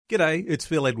G'day, it's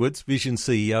Phil Edwards, Vision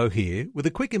CEO here, with a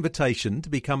quick invitation to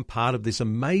become part of this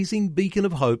amazing beacon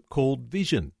of hope called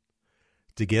Vision.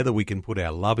 Together we can put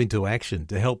our love into action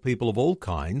to help people of all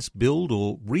kinds build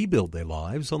or rebuild their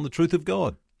lives on the truth of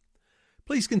God.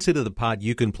 Please consider the part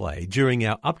you can play during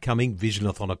our upcoming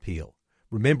Visionathon appeal,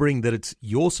 remembering that it's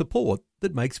your support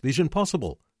that makes Vision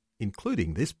possible,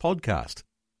 including this podcast.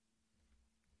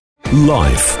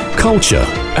 Life, culture,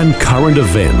 and current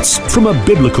events from a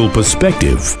biblical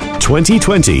perspective.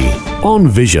 2020 on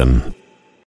Vision.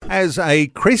 As a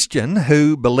Christian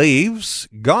who believes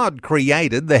God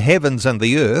created the heavens and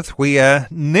the earth, we are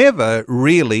never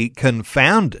really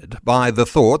confounded by the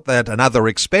thought that another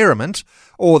experiment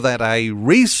or that a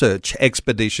research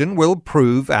expedition will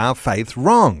prove our faith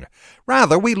wrong.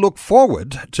 Rather, we look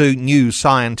forward to new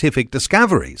scientific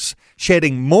discoveries,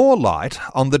 shedding more light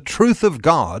on the truth of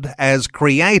God as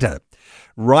Creator.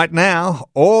 Right now,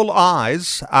 all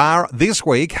eyes are this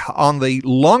week on the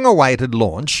long-awaited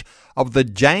launch of the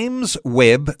James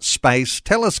Webb Space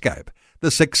Telescope, the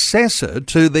successor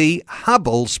to the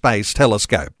Hubble Space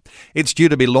Telescope. It's due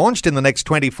to be launched in the next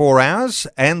 24 hours,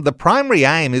 and the primary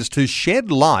aim is to shed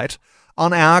light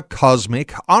on our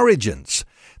cosmic origins.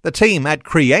 The team at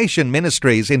Creation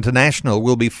Ministries International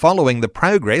will be following the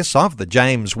progress of the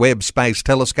James Webb Space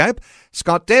Telescope.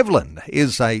 Scott Devlin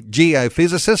is a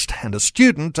geophysicist and a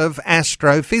student of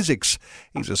astrophysics.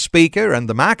 He's a speaker and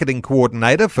the marketing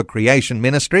coordinator for Creation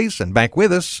Ministries, and back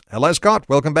with us. Hello, Scott.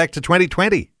 Welcome back to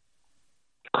 2020.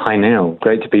 Hi, Neil.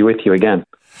 Great to be with you again.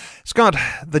 Scott,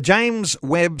 the James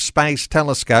Webb Space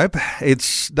Telescope,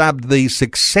 it's dubbed the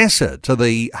successor to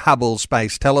the Hubble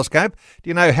Space Telescope. Do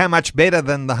you know how much better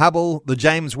than the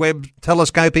James Webb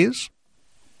Telescope is?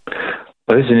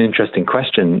 Well, this is an interesting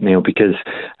question, Neil, because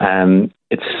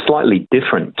it's slightly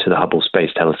different to the Hubble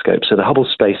Space Telescope. So the Hubble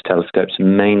Space Telescope is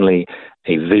mainly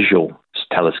a visual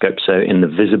telescope. So in the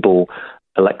visible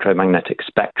electromagnetic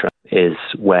spectrum is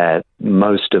where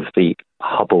most of the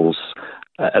Hubble's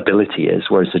ability is,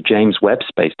 whereas the James Webb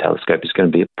Space Telescope is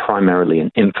going to be primarily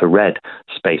an infrared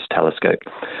space telescope.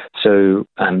 So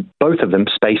both of them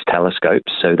space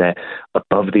telescopes, so they're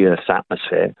above the Earth's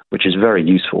atmosphere, which is very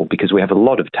useful because we have a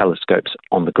lot of telescopes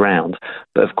on the ground.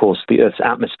 But of course, the Earth's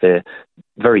atmosphere,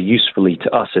 very usefully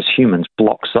to us as humans,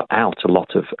 blocks out a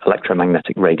lot of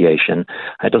electromagnetic radiation.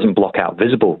 It doesn't block out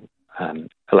visible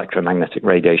electromagnetic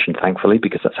radiation, thankfully,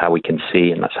 because that's how we can see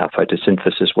and that's how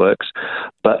photosynthesis works.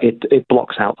 But it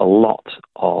blocks out a lot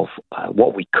of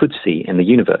what we could see in the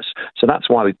universe. So that's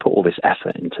why we put all this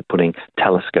effort into putting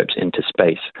telescopes into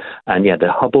space. And yeah,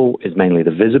 the Hubble is mainly the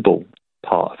visible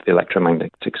part of the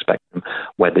electromagnetic spectrum,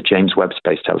 where the James Webb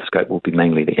Space Telescope will be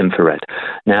mainly the infrared.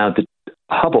 Now, the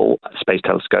Hubble Space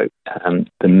Telescope,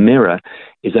 the mirror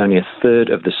is only a third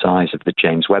of the size of the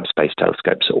James Webb Space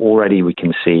Telescope. So already we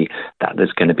can see that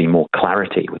there's going to be more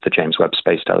clarity with the James Webb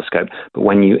Space Telescope. But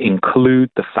when you include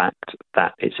the fact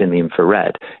that it's in the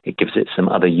infrared, it gives it some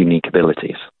other unique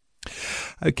abilities.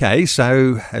 Okay,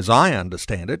 so as I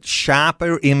understand it,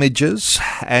 sharper images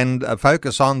and a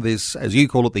focus on this, as you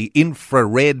call it, the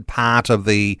infrared part of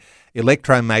the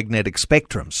electromagnetic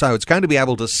spectrum. So it's going to be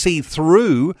able to see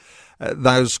through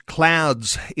those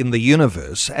clouds in the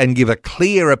universe and give a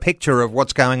clearer picture of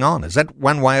what's going on. Is that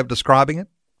one way of describing it?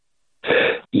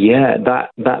 Yeah,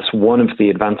 that's one of the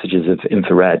advantages of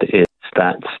infrared, is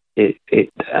that it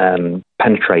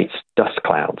penetrates dust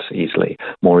clouds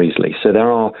more easily. So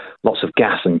there are lots of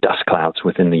gas and dust clouds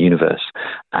within the universe,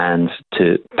 and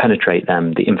to penetrate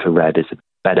them, the infrared is a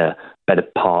better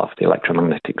part of the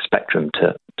electromagnetic spectrum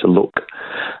to look.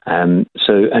 And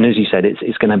as you said,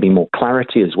 it's going to be more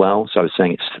clarity as well. So I was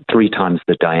saying it's 3 times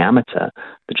the diameter.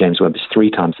 The James Webb is 3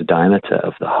 times the diameter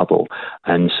of the Hubble,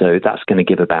 and so that's going to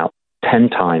give about 10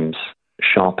 times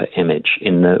sharper image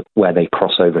where they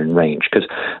cross over in range, because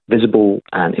visible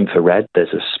and infrared,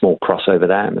 there's a small crossover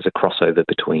there, and there's a crossover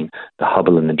between the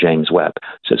Hubble and the James Webb.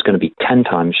 So it's going to be 10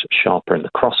 times sharper in the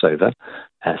crossover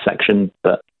section,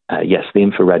 but yes, the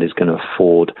infrared is going to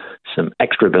afford some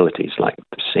extra abilities like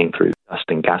seeing through dust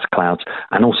and gas clouds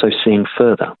and also seeing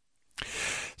further.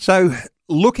 So,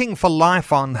 looking for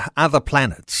life on other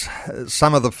planets,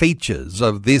 some of the features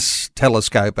of this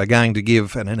telescope are going to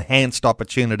give an enhanced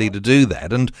opportunity to do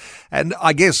that. And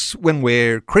I guess when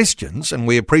we're Christians and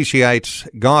we appreciate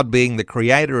God being the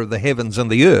creator of the heavens and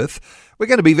the earth, we're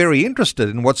going to be very interested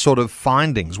in what sort of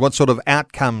findings, what sort of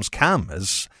outcomes come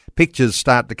as pictures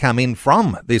start to come in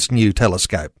from this new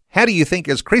telescope. How do you think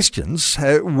as Christians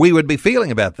we would be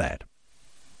feeling about that?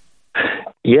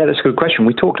 Yeah, that's a good question.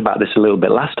 We talked about this a little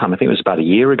bit last time. I think it was about a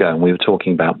year ago, and we were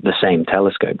talking about the same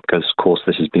telescope because, of course,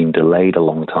 this has been delayed a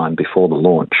long time before the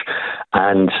launch.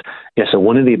 And yeah, so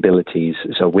one of the abilities,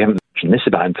 so we haven't mentioned this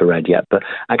about infrared yet, but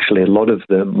actually a lot of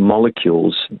the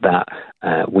molecules that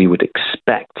we would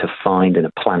expect to find in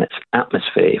a planet's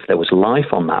atmosphere, if there was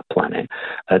life on that planet,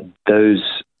 the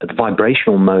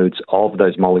vibrational modes of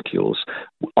those molecules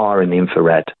are in the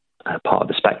infrared part of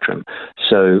the spectrum.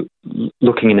 So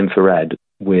looking in infrared,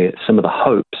 some of the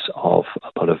hopes of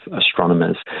a lot of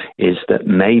astronomers is that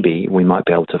maybe we might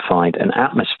be able to find an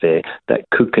atmosphere that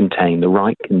could contain the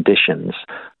right conditions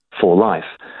for life.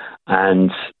 And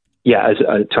yeah,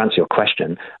 to answer your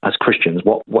question, as Christians,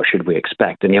 what should we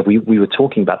expect? And yeah, we were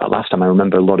talking about that last time. I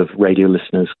remember a lot of radio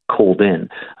listeners called in,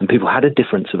 and people had a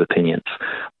difference of opinions.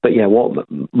 But yeah, what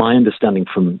my understanding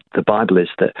from the Bible is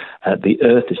that the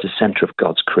earth is the center of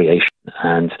God's creation.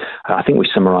 And I think we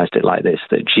summarized it like this,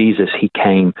 that Jesus, he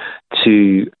came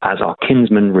as our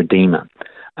kinsman redeemer.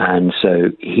 And so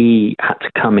he had to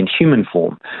come in human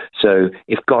form. So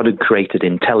if God had created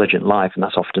intelligent life, and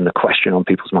that's often the question on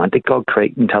people's mind, did God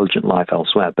create intelligent life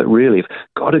elsewhere? But really, if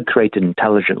God had created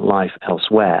intelligent life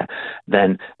elsewhere,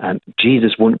 then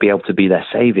Jesus wouldn't be able to be their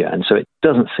savior. And so it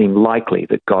doesn't seem likely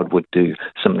that God would do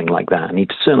something like that. And he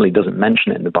certainly doesn't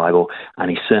mention it in the Bible.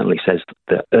 And he certainly says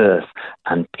that earth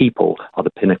and people are the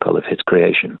pinnacle of his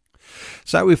creation.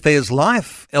 So if there's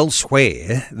life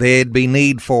elsewhere, there'd be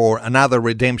need for another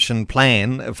redemption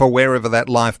plan for wherever that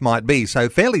life might be. So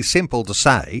fairly simple to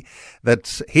say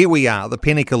that here we are, the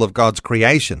pinnacle of God's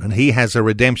creation, and he has a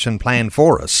redemption plan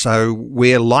for us. So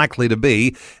we're likely to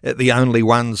be the only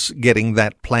ones getting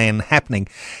that plan happening.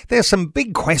 There's some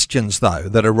big questions, though,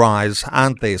 that arise,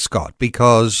 aren't there, Scott?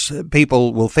 Because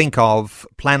people will think of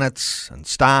planets and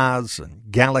stars and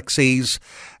galaxies,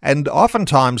 and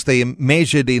oftentimes they're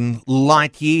measured in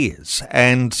light years.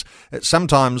 And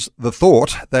sometimes the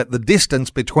thought that the distance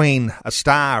between a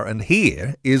star and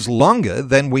here is longer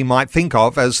than we might think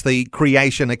of as the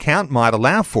creation account might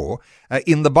allow for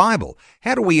in the Bible.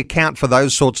 How do we account for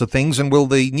those sorts of things, and will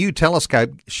the new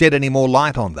telescope shed any more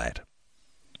light on that?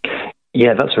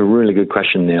 Yeah, that's a really good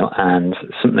question, Neil, and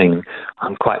something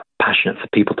I'm quite passionate for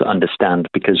people to understand,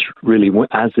 because really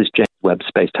as this James Webb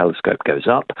Space Telescope goes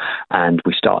up and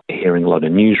we start hearing a lot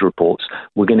of news reports,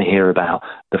 we're going to hear about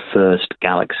the first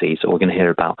galaxies, or we're going to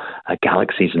hear about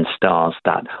galaxies and stars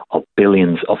that are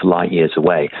billions of light years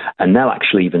away. And they'll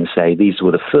actually even say these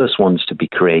were the first ones to be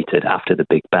created after the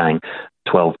Big Bang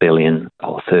 12 billion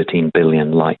or 13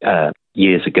 billion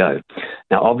years ago.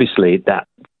 Now, obviously, that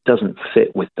doesn't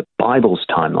fit with the Bible's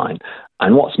timeline.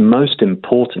 And what's most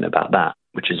important about that,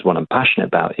 which is what I'm passionate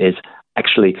about, is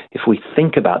actually, if we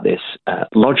think about this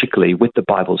logically with the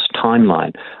Bible's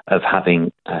timeline of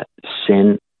having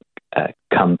sin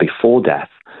come before death,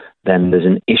 then there's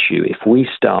an issue. If we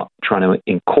start trying to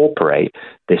incorporate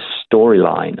this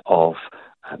storyline of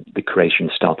the creation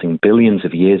starting billions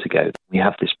of years ago, we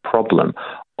have this problem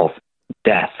of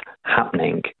death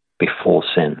happening before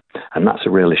sin. And that's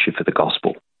a real issue for the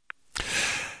gospel.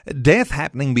 Death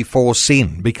happening before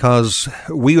sin, because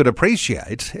we would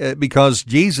appreciate, because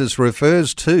Jesus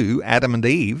refers to Adam and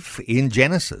Eve in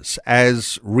Genesis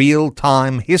as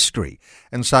real-time history.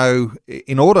 And so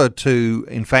in order to,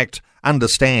 in fact,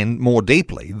 understand more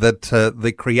deeply that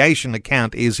the creation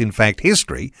account is, in fact,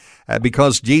 history,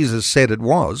 because Jesus said it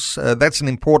was, that's an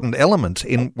important element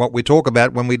in what we talk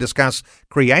about when we discuss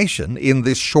creation in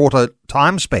this shorter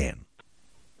time span.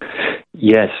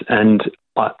 Yes, and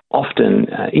often,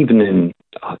 even in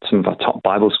some of our top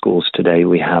Bible schools today,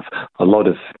 we have a lot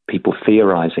of people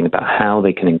theorizing about how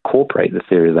they can incorporate the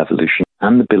theory of evolution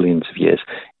and the billions of years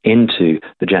into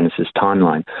the Genesis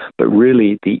timeline. But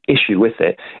really, the issue with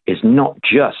it is not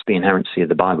just the inerrancy of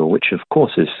the Bible, which of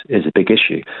course is a big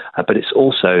issue, but it's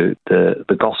also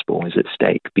the gospel is at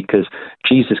stake, because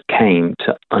Jesus came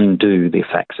to undo the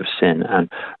effects of sin. And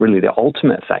really, the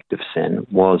ultimate effect of sin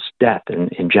was death.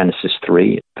 In Genesis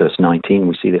 3, verse 19,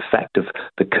 we see the effect of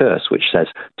the curse, which says,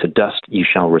 "To dust you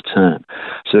shall return."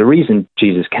 So the reason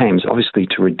Jesus came is obviously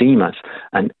to redeem us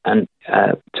and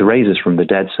to raise us from the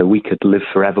dead so we could live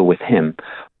forever with him.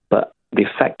 But the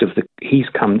effect of he's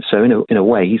come, so in a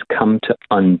way, he's come to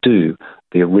undo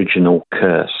the original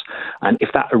curse. And if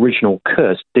that original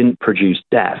curse didn't produce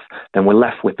death, then we're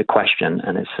left with the question,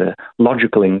 and it's a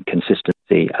logical inconsistency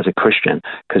see as a Christian,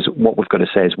 because what we've got to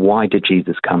say is, why did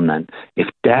Jesus come then? If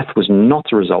death was not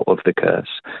a result of the curse,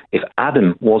 if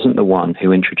Adam wasn't the one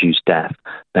who introduced death,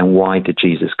 then why did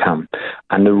Jesus come?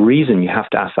 And the reason you have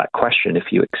to ask that question,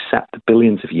 if you accept the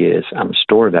billions of years and the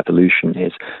story of evolution,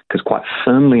 is because quite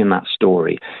firmly in that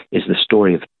story is the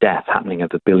story of death happening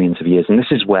over billions of years. And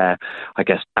this is where, I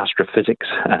guess, astrophysics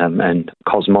and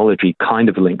cosmology kind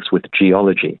of links with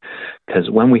geology, because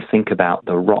when we think about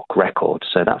the rock record,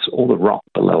 so that's all the rock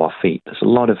below our feet, there's a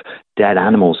lot of dead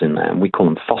animals in there, and we call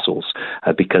them fossils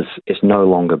because it's no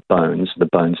longer bones. The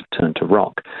bones have turned to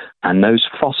rock, and those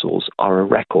fossils are a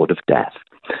record of death.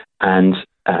 And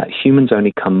humans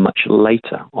only come much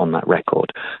later on that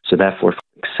record. So therefore, if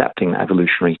we're accepting the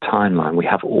evolutionary timeline, we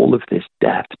have all of this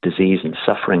death, disease, and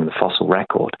suffering in the fossil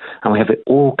record, and we have it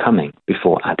all coming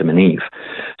before Adam and Eve.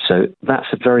 So that's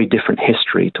a very different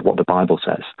history to what the Bible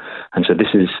says. And so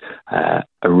this is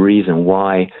a reason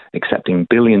why accepting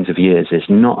billions of years is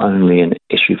not only an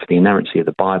issue for the inerrancy of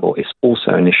the Bible, it's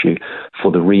also an issue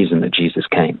for the reason that Jesus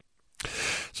came.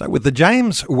 So with the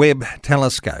James Webb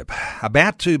Telescope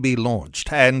about to be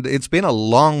launched, and it's been a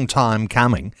long time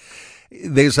coming,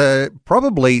 there's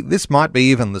this might be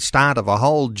even the start of a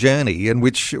whole journey in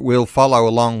which we'll follow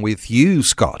along with you,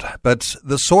 Scott. But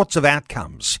the sorts of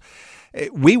outcomes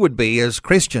we would be, as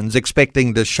Christians,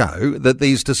 expecting to show that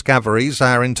these discoveries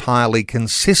are entirely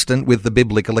consistent with the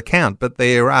biblical account. But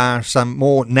there are some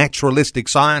more naturalistic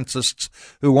scientists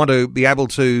who want to be able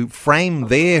to frame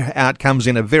their outcomes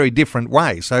in a very different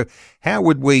way. So how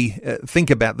would we think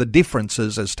about the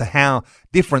differences as to how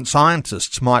different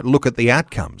scientists might look at the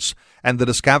outcomes and the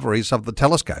discoveries of the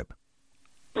telescope?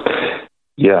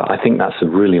 Yeah, I think that's a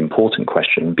really important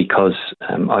question because,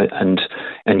 and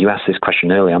you asked this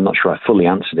question earlier, I'm not sure I fully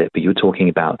answered it, but you were talking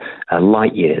about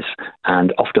light years.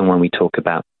 And often when we talk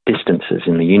about distances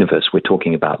in the universe, we're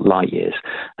talking about light years.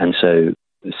 And so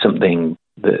something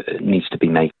that needs to be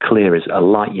made clear is a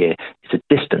light year is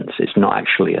a distance. It's not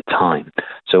actually a time.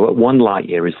 So 1 light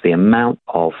year is the amount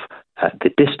of the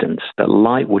distance that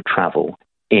light would travel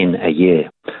in a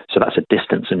year. So that's a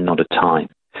distance and not a time.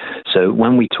 So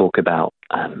when we talk about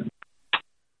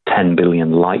 10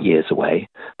 billion light years away,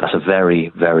 that's a very,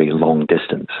 very long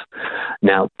distance.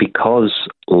 Now, because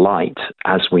light,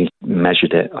 as we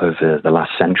measured it over the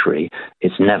last century,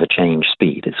 it's never changed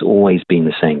speed. It's always been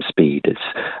the same speed. It's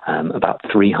about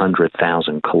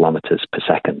 300,000 kilometers per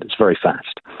second. It's very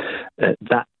fast.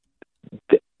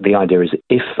 The idea is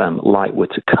if light were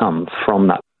to come from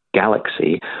that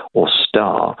galaxy or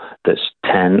star that's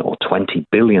 10 or 20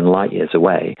 billion light years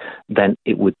away, then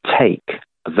it would take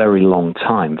a very long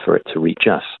time for it to reach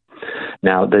us.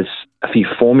 Now, there's a few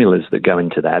formulas that go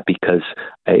into that because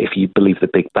if you believe the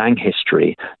Big Bang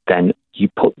history, then you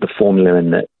put the formula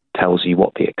in that tells you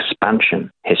what the expansion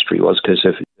history was, because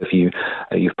if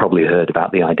you've probably heard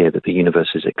about the idea that the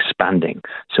universe is expanding.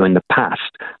 So in the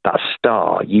past, that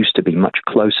star used to be much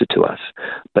closer to us.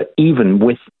 But even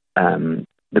with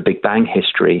the Big Bang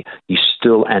history, you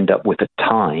still end up with a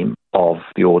time of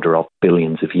the order of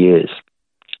billions of years.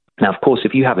 Now, of course,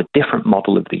 if you have a different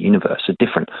model of the universe, a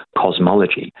different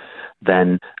cosmology,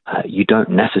 then you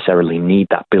don't necessarily need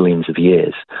that billions of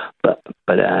years. But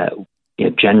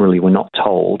generally, we're not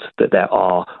told that there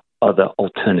are other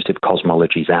alternative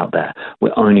cosmologies out there.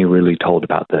 We're only really told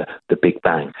about the Big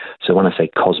Bang. So when I say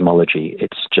cosmology,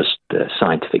 it's just the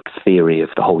scientific theory of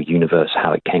the whole universe,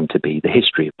 how it came to be, the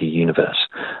history of the universe.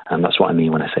 And that's what I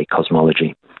mean when I say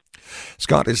cosmology.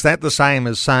 Scott, is that the same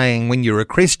as saying when you're a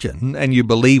Christian and you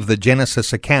believe the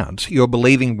Genesis account, you're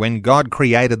believing when God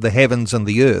created the heavens and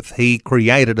the earth, he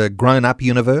created a grown-up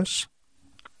universe?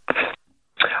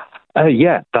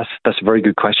 Yeah, that's a very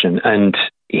good question. And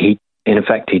in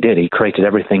effect, he did. He created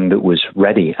everything that was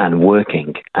ready and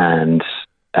working. And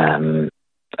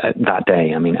that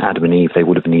day, I mean, Adam and Eve, they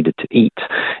would have needed to eat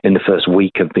in the first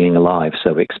week of being alive.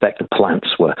 So we expect the plants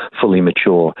were fully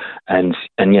mature. And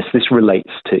yes, this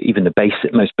relates to even the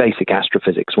most basic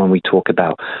astrophysics when we talk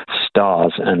about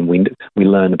stars and we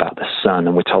learn about the sun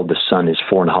and we're told the sun is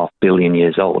 4.5 billion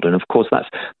years old. And of course, that's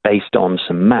based on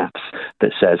some maths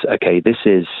that says, okay, this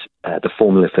is the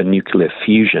formula for nuclear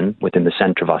fusion within the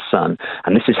center of our sun,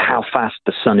 and this is how fast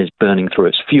the sun is burning through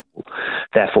its fuel.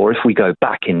 Therefore, if we go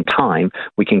back in time,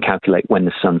 we can calculate when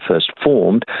the sun first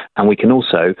formed, and we can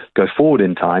also go forward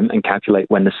in time and calculate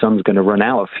when the sun's going to run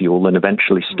out of fuel and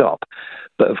eventually stop.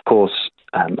 But of course,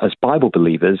 as Bible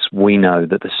believers, we know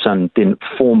that the sun didn't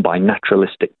form by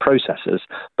naturalistic processes,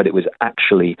 but it was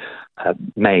actually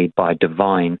made by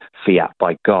divine fiat,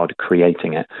 by God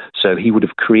creating it. So he would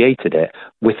have created it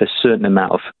with a certain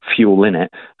amount of fuel in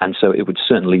it, and so it would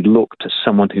certainly look to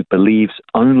someone who believes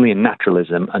only in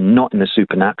naturalism and not in the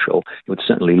supernatural, it would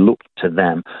certainly look to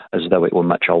them as though it were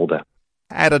much older.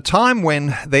 At a time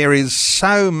when there is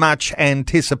so much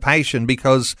anticipation,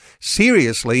 because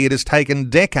seriously, it has taken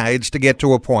decades to get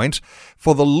to a point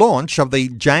for the launch of the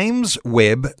James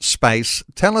Webb Space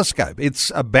Telescope.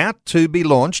 It's about to be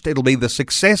launched. It'll be the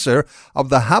successor of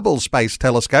the Hubble Space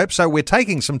Telescope. So we're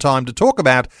taking some time to talk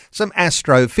about some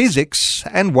astrophysics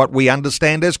and what we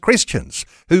understand as Christians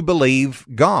who believe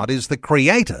God is the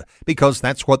creator, because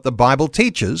that's what the Bible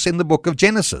teaches in the book of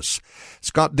Genesis.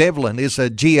 Scott Devlin is a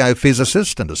geophysicist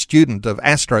and a student of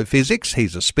astrophysics.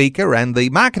 He's a speaker and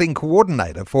the marketing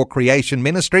coordinator for Creation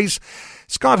Ministries.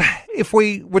 Scott, if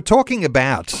we were talking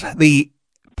about the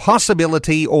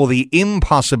possibility or the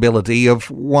impossibility of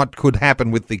what could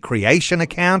happen with the creation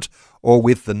account or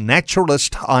with the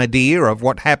naturalist idea of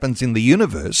what happens in the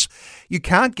universe, you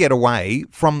can't get away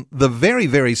from the very,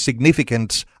 very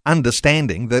significant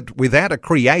understanding that without a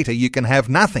creator you can have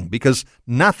nothing, because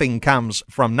nothing comes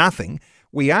from nothing.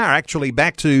 We are actually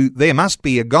back to there must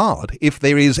be a God if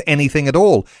there is anything at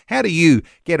all. How do you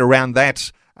get around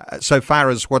that so far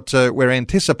as what we're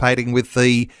anticipating with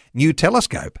the new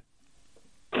telescope?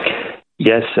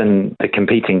 Yes, and the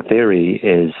competing theory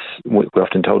is, we're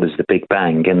often told, is the Big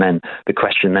Bang. And then the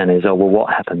question then is,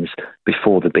 what happens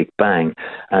before the Big Bang?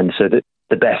 And so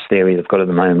the best theory they've got at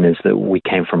the moment is that we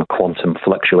came from a quantum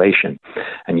fluctuation.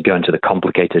 And you go into the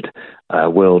complicated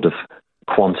world of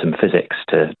quantum physics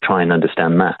to try and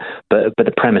understand that. But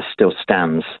the premise still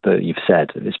stands that you've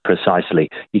said. It's precisely,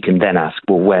 you can then ask,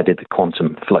 where did the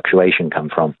quantum fluctuation come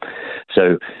from?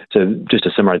 So just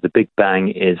to summarize, the Big Bang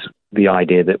is the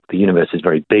idea that the universe is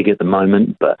very big at the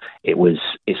moment, but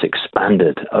it's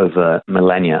expanded over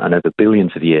millennia and over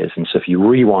billions of years. And so if you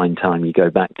rewind time, you go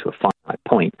back to a finite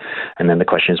point, and then the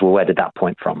question is, where did that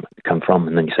point come from?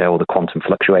 And then you say, the quantum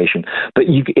fluctuation. But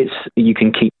you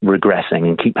can keep regressing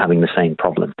and keep having the same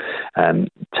problem. To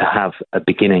have a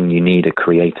beginning, you need a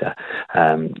creator.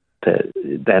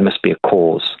 There must be a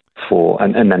cause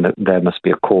and then there must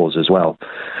be a cause as well.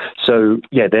 So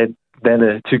they're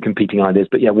the two competing ideas.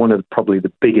 But one of probably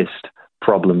the biggest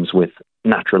problems with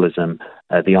naturalism,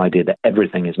 the idea that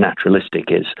everything is naturalistic,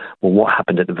 is, what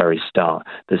happened at the very start?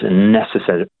 We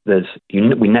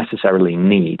necessarily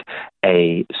need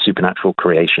a supernatural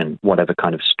creation, whatever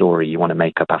kind of story you want to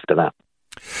make up after that.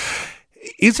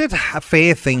 Is it a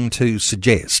fair thing to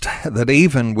suggest that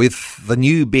even with the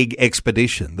new big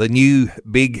expedition, the new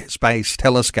big space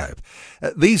telescope,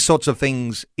 these sorts of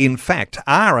things, in fact,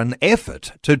 are an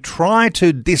effort to try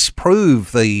to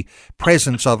disprove the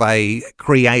presence of a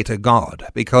creator God,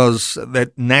 because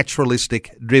that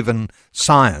naturalistic-driven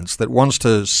science that wants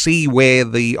to see where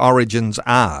the origins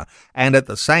are and at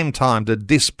the same time to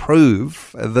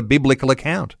disprove the biblical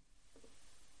account?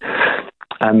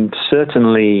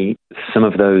 Certainly, some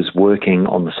of those working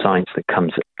on the science that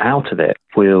comes out of it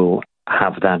will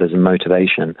have that as a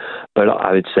motivation. But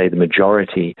I would say the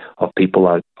majority of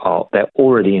people they're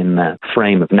already in the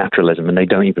frame of naturalism and they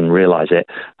don't even realize it.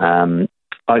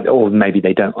 Or maybe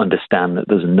they don't understand that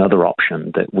there's another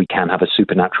option, that we can have a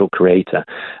supernatural creator,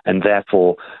 and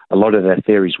therefore a lot of their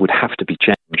theories would have to be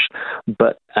changed.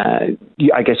 But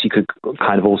I guess you could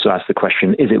kind of also ask the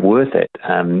question, is it worth it?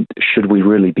 Should we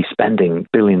really be spending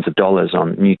billions of dollars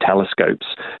on new telescopes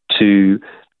to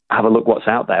have a look what's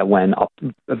out there when our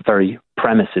very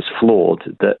premise is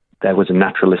flawed, that there was a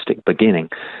naturalistic beginning?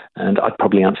 And I'd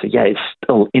probably answer, it's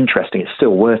still interesting, it's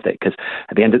still worth it, because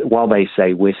at the end of while they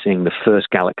say we're seeing the first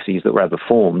galaxies that were ever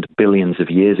formed billions of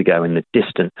years ago in the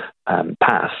distant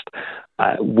past,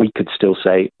 we could still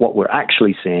say what we're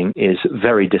actually seeing is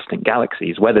very distant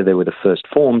galaxies. Whether they were the first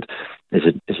formed is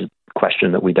a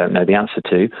question that we don't know the answer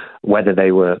to. Whether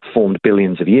they were formed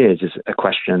billions of years is a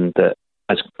question that,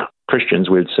 as Christians,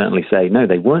 we would certainly say, no,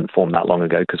 they weren't formed that long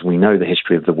ago, because we know the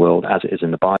history of the world as it is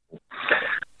in the Bible.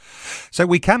 So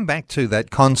we come back to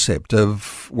that concept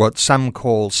of what some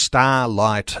call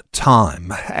starlight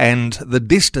time and the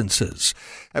distances.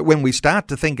 When we start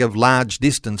to think of large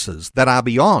distances that are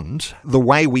beyond the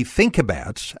way we think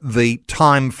about the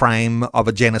time frame of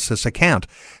a Genesis account.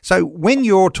 So when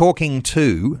you're talking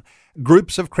to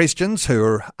groups of Christians who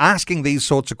are asking these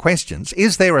sorts of questions,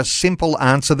 is there a simple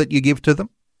answer that you give to them?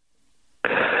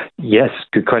 Yes,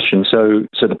 good question. So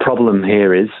the problem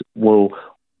here is,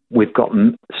 we've got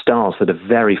stars that are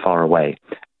very far away.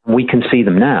 We can see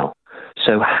them now,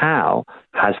 So how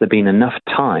has there been enough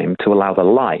time to allow the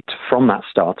light from that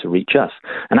star to reach us?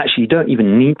 And actually, you don't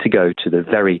even need to go to the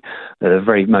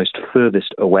very most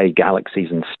furthest away galaxies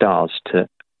and stars to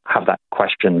have that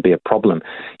question be a problem.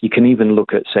 You can even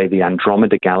look at, say, the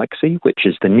Andromeda Galaxy, which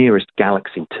is the nearest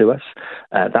galaxy to us.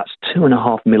 That's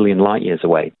 2.5 million light years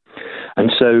away.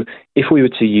 And so if we were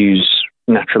to use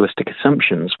naturalistic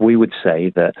assumptions, we would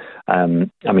say that,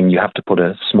 you have to put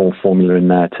a small formula in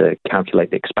there to calculate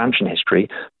the expansion history,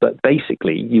 but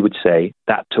basically you would say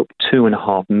that took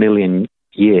 2.5 million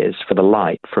years for the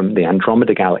light from the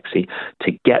Andromeda Galaxy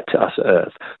to get to us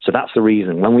Earth. So that's the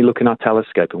reason when we look in our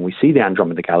telescope and we see the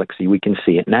Andromeda Galaxy, we can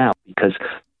see it now because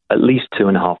at least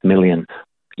 2.5 million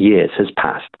years has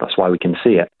passed. That's why we can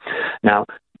see it. Now,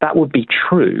 that would be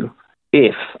true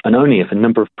if and only if a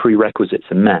number of prerequisites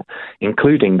are met,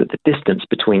 including that the distance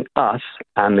between us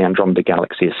and the Andromeda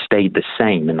Galaxy has stayed the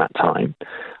same in that time,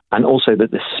 and also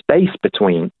that the space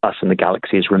between us and the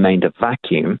galaxy has remained a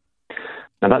vacuum.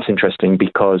 Now, that's interesting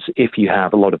because if you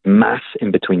have a lot of mass in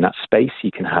between that space,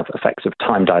 you can have effects of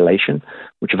time dilation,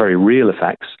 which are very real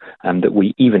effects that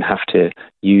we even have to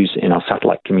use in our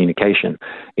satellite communication.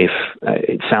 If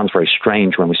it sounds very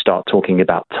strange when we start talking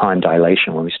about time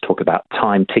dilation, when we talk about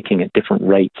time ticking at different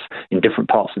rates in different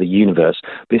parts of the universe,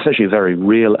 but it's actually a very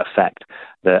real effect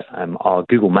that our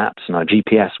Google Maps and our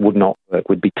GPS would not work,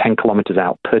 would be 10 kilometers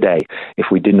out per day if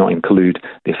we did not include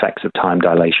the effects of time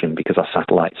dilation because our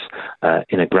satellite's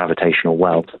in a gravitational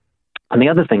world. And the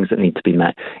other things that need to be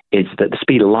met is that the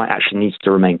speed of light actually needs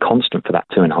to remain constant for that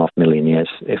 2.5 million years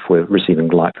if we're receiving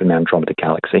light from the Andromeda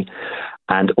Galaxy.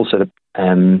 And also,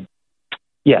 as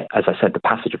I said, the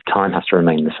passage of time has to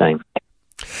remain the same.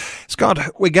 Scott,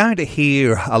 we're going to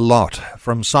hear a lot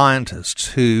from scientists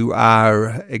who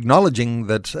are acknowledging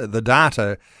that the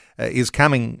data is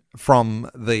coming from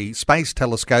the Space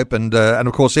Telescope, and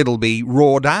of course it'll be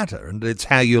raw data, and it's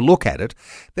how you look at it.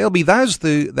 There'll be those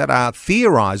that are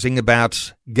theorising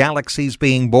about galaxies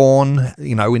being born,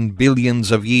 in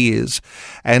billions of years,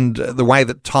 and the way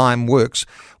that time works.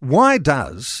 Why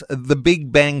does the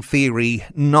Big Bang Theory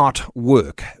not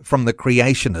work from the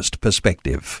creationist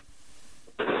perspective?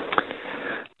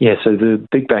 Yeah, so the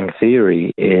Big Bang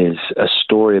Theory is a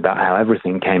story about how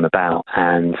everything came about,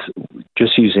 and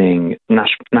just using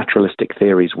naturalistic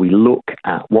theories, we look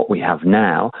at what we have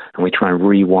now and we try and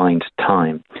rewind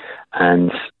time.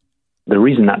 And the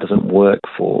reason that doesn't work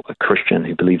for a Christian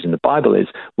who believes in the Bible is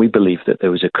we believe that there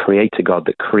was a creator God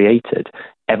that created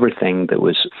everything that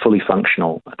was fully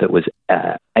functional, that was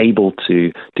able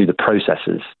to do the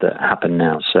processes that happen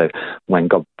now. So when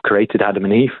God created Adam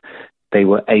and Eve, they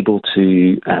were able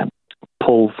to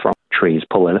pull from trees,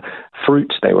 pull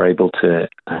fruit. They were able to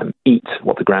eat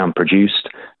what the ground produced.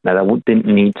 Now, there didn't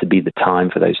need to be the time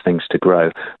for those things to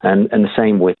grow. And the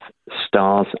same with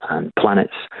stars and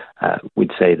planets.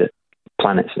 We'd say that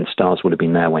planets and stars would have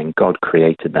been there when God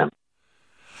created them.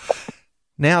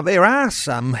 Now, there are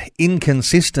some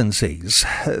inconsistencies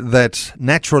that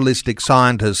naturalistic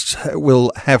scientists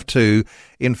will have to,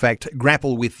 in fact,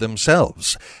 grapple with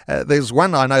themselves. There's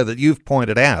one I know that you've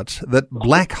pointed out, that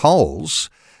black holes,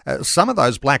 some of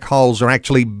those black holes are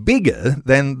actually bigger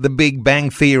than the Big Bang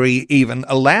Theory even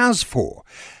allows for.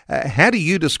 How do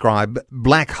you describe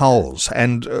black holes?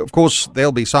 And, of course,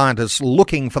 there'll be scientists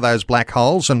looking for those black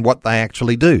holes and what they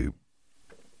actually do.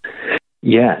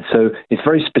 Yeah, so it's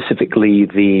very specifically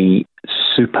the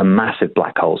supermassive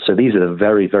black holes. So these are the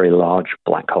very, very large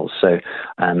black holes. So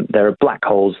there are black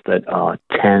holes that are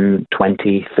 10,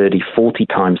 20, 30, 40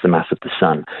 times the mass of the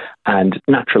sun. And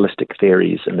naturalistic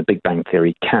theories and the Big Bang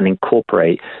Theory can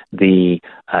incorporate the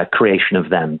creation of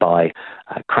them by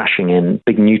crashing in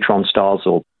big neutron stars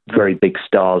or very big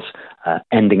stars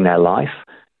ending their life.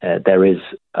 There is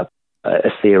a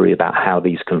theory about how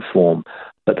these can form.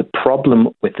 But the problem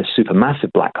with the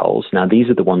supermassive black holes, now these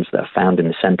are the ones that are found in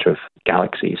the center of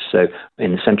galaxies. So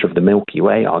in the center of the Milky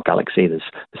Way, our galaxy, there's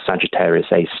the Sagittarius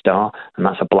A star, and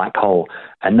that's a black hole.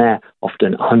 And they're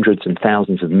often hundreds and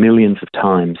thousands of millions of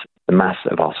times the mass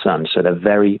of our sun. So they're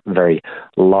very, very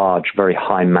large, very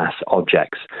high mass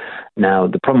objects. Now,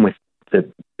 the problem with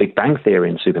the Big Bang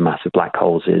Theory and supermassive black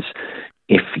holes is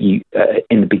if you,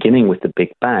 in the beginning with the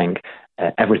Big Bang,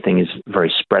 everything is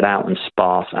very spread out and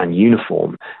sparse and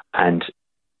uniform. And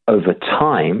over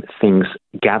time, things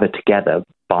gather together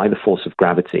by the force of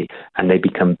gravity, and they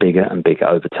become bigger and bigger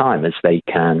over time as they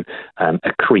can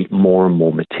accrete more and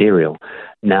more material.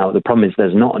 Now, the problem is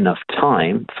there's not enough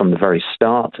time from the very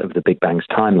start of the Big Bang's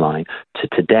timeline to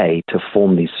today to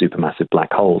form these supermassive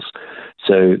black holes.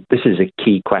 So this is a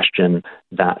key question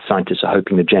that scientists are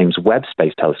hoping the James Webb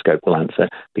Space Telescope will answer,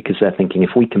 because they're thinking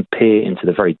if we can peer into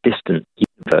the very distant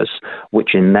universe,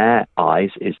 which in their eyes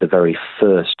is the very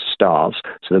first stars,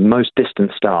 so the most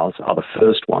distant stars are the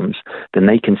first ones, then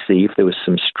they can see if there was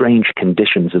some strange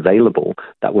conditions available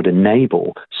that would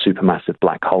enable supermassive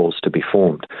black holes to be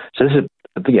formed. So this is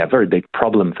a very big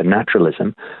problem for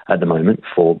naturalism at the moment,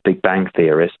 for Big Bang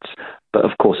theorists, but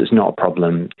of course it's not a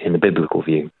problem in the biblical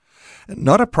view.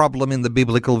 Not a problem in the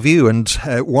biblical view. And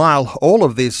while all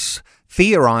of this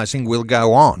theorising will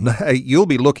go on, you'll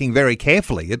be looking very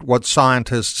carefully at what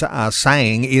scientists are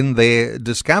saying in their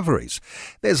discoveries.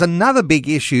 There's another big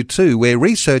issue too, where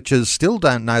researchers still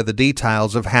don't know the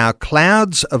details of how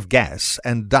clouds of gas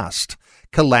and dust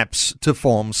collapse to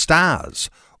form stars,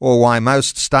 or why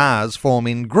most stars form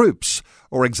in groups,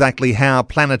 or exactly how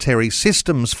planetary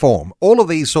systems form. All of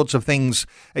these sorts of things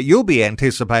you'll be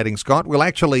anticipating, Scott, will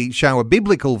actually show a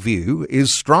biblical view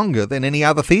is stronger than any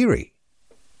other theory.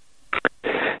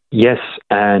 Yes,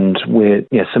 and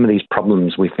some of these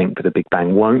problems we think with the Big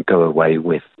Bang won't go away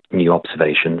with new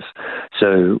observations.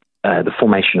 So the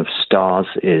formation of stars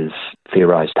is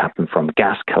theorized to happen from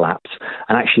gas collapse,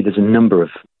 and actually there's a number of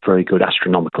very good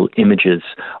astronomical images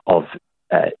of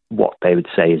what they would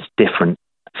say is different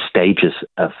stages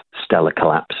of stellar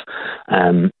collapse.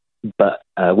 But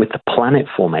with the planet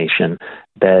formation,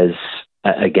 there's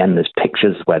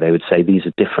pictures where they would say these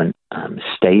are different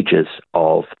stages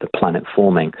of the planet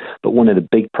forming. But one of the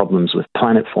big problems with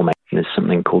planet formation is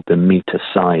something called the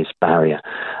meter-size barrier.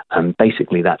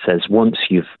 Basically, that says once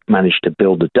you've managed to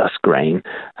build a dust grain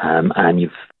and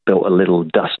you've built a little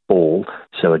dust ball,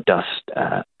 so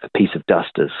a piece of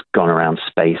dust has gone around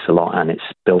space a lot and it's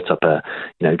built up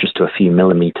just to a few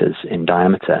millimeters in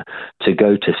diameter, to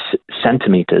go to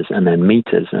centimeters and then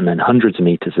meters and then hundreds of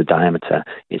meters of diameter,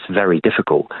 it's very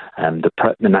difficult.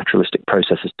 The naturalistic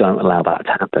processes don't allow that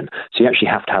to happen. So you actually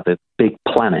have to have a big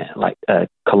planet, like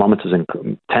kilometers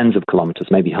and tens of kilometers,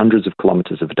 maybe hundreds of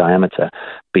kilometers of diameter,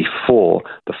 before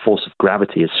the force of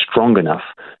gravity is strong enough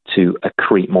to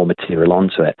accrete more material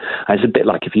onto it. And it's a bit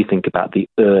like if you think about the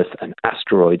Earth and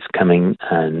asteroids coming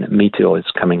and meteors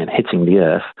coming and hitting the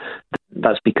Earth.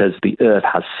 That's because the Earth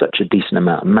has such a decent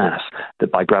amount of mass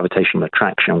that by gravitational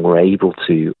attraction we're able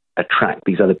to attract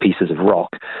these other pieces of rock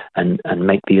and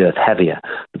make the Earth heavier.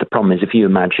 But the problem is if you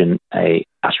imagine a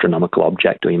astronomical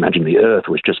object, or you imagine the Earth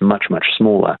was just much, much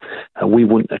smaller, we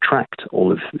wouldn't attract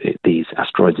all of these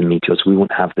asteroids and meteors. We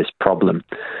wouldn't have this problem.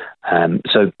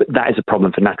 So that is a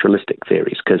problem for naturalistic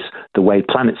theories, because the way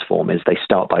planets form is they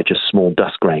start by just small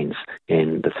dust grains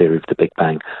in the theory of the Big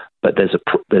Bang. But there's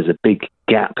a big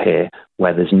gap here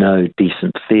where there's no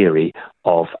decent theory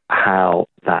of how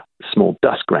that small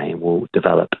dust grain will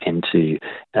develop into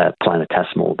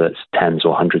planetesimal that's tens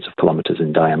or hundreds of kilometers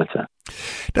in diameter.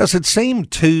 Does it seem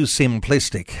too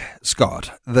simplistic,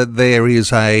 Scott, that there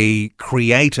is a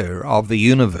creator of the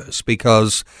universe?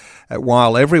 Because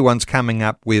while everyone's coming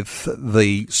up with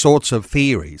the sorts of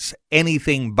theories,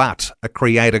 anything but a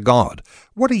creator God,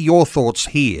 what are your thoughts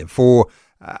here for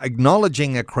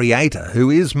acknowledging a creator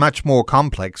who is much more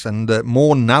complex and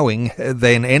more knowing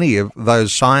than any of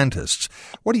those scientists?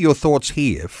 What are your thoughts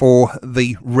here for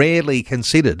the rarely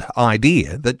considered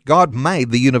idea that God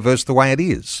made the universe the way it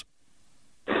is?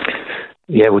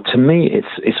 Yeah, well, to me,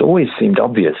 it's always seemed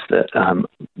obvious that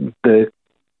the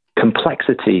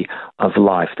complexity of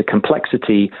life, the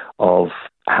complexity of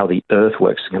how the Earth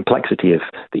works, the complexity of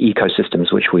the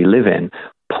ecosystems which we live in,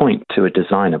 point to a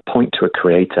designer, point to a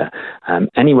creator.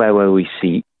 Anywhere where we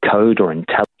see code or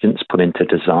intelligence put into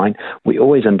design, we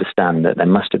always understand that there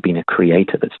must have been a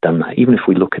creator that's done that. Even if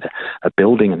we look at a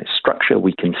building and its structure,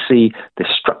 we can see this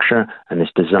structure and this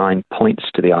design points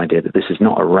to the idea that this is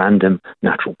not a random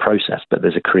natural process, but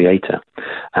there's a creator.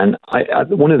 And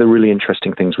one of the really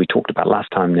interesting things we talked about last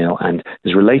time, Neil, and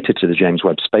is related to the James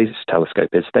Webb Space Telescope,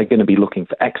 is they're going to be looking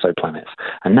for exoplanets.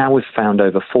 And now we've found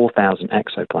over 4,000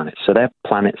 exoplanets. So they're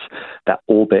planets that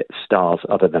orbit stars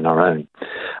other than our own.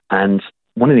 And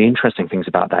one of the interesting things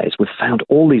about that is we've found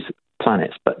all these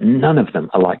planets, but none of them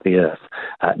are like the Earth.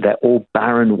 They're all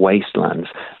barren wastelands.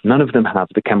 None of them have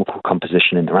the chemical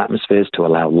composition in their atmospheres to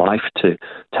allow life to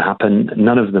happen.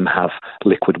 None of them have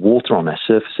liquid water on their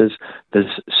surfaces.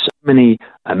 There's so many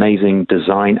amazing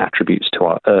design attributes to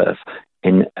our Earth,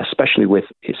 especially with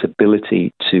its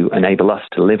ability to enable us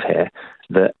to live here,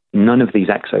 that none of these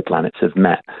exoplanets have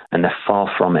met, and they're far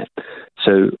from it.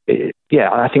 So,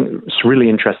 I think it's really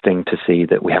interesting to see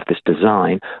that we have this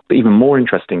design, but even more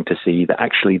interesting to see that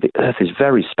actually the Earth is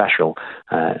very special,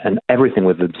 and everything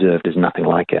we've observed is nothing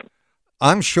like it.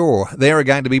 I'm sure there are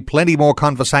going to be plenty more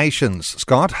conversations,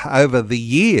 Scott, over the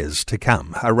years to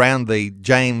come around the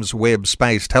James Webb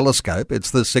Space Telescope. It's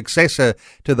the successor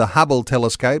to the Hubble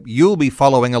telescope. You'll be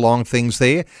following along things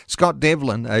there. Scott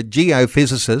Devlin, a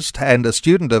geophysicist and a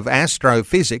student of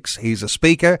astrophysics. He's a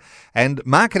speaker and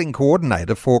marketing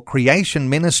coordinator for Creation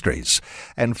Ministries.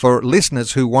 And for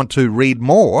listeners who want to read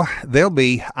more, there'll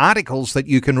be articles that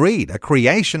you can read, a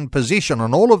creation position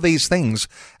on all of these things.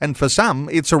 And for some,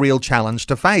 it's a real challenge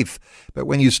to faith. But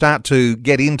when you start to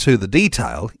get into the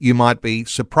detail, you might be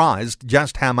surprised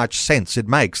just how much sense it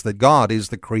makes that God is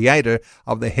the creator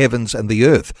of the heavens and the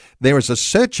earth. There is a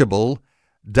searchable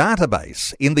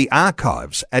database in the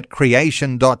archives at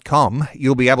creation.com.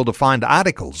 You'll be able to find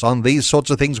articles on these sorts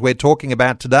of things we're talking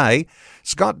about today.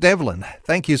 Scott Devlin,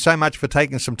 thank you so much for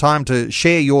taking some time to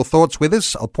share your thoughts with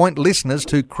us. I'll point listeners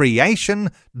to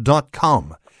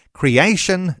creation.com.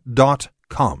 Creation.com.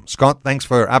 Scott, thanks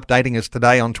for updating us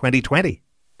today on 2020.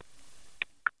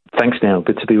 Thanks, Neil.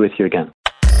 Good to be with you again.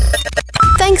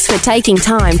 Thanks for taking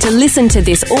time to listen to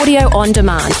this audio on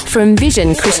demand from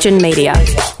Vision Christian Media.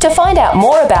 To find out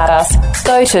more about us,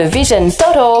 go to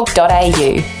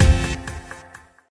vision.org.au.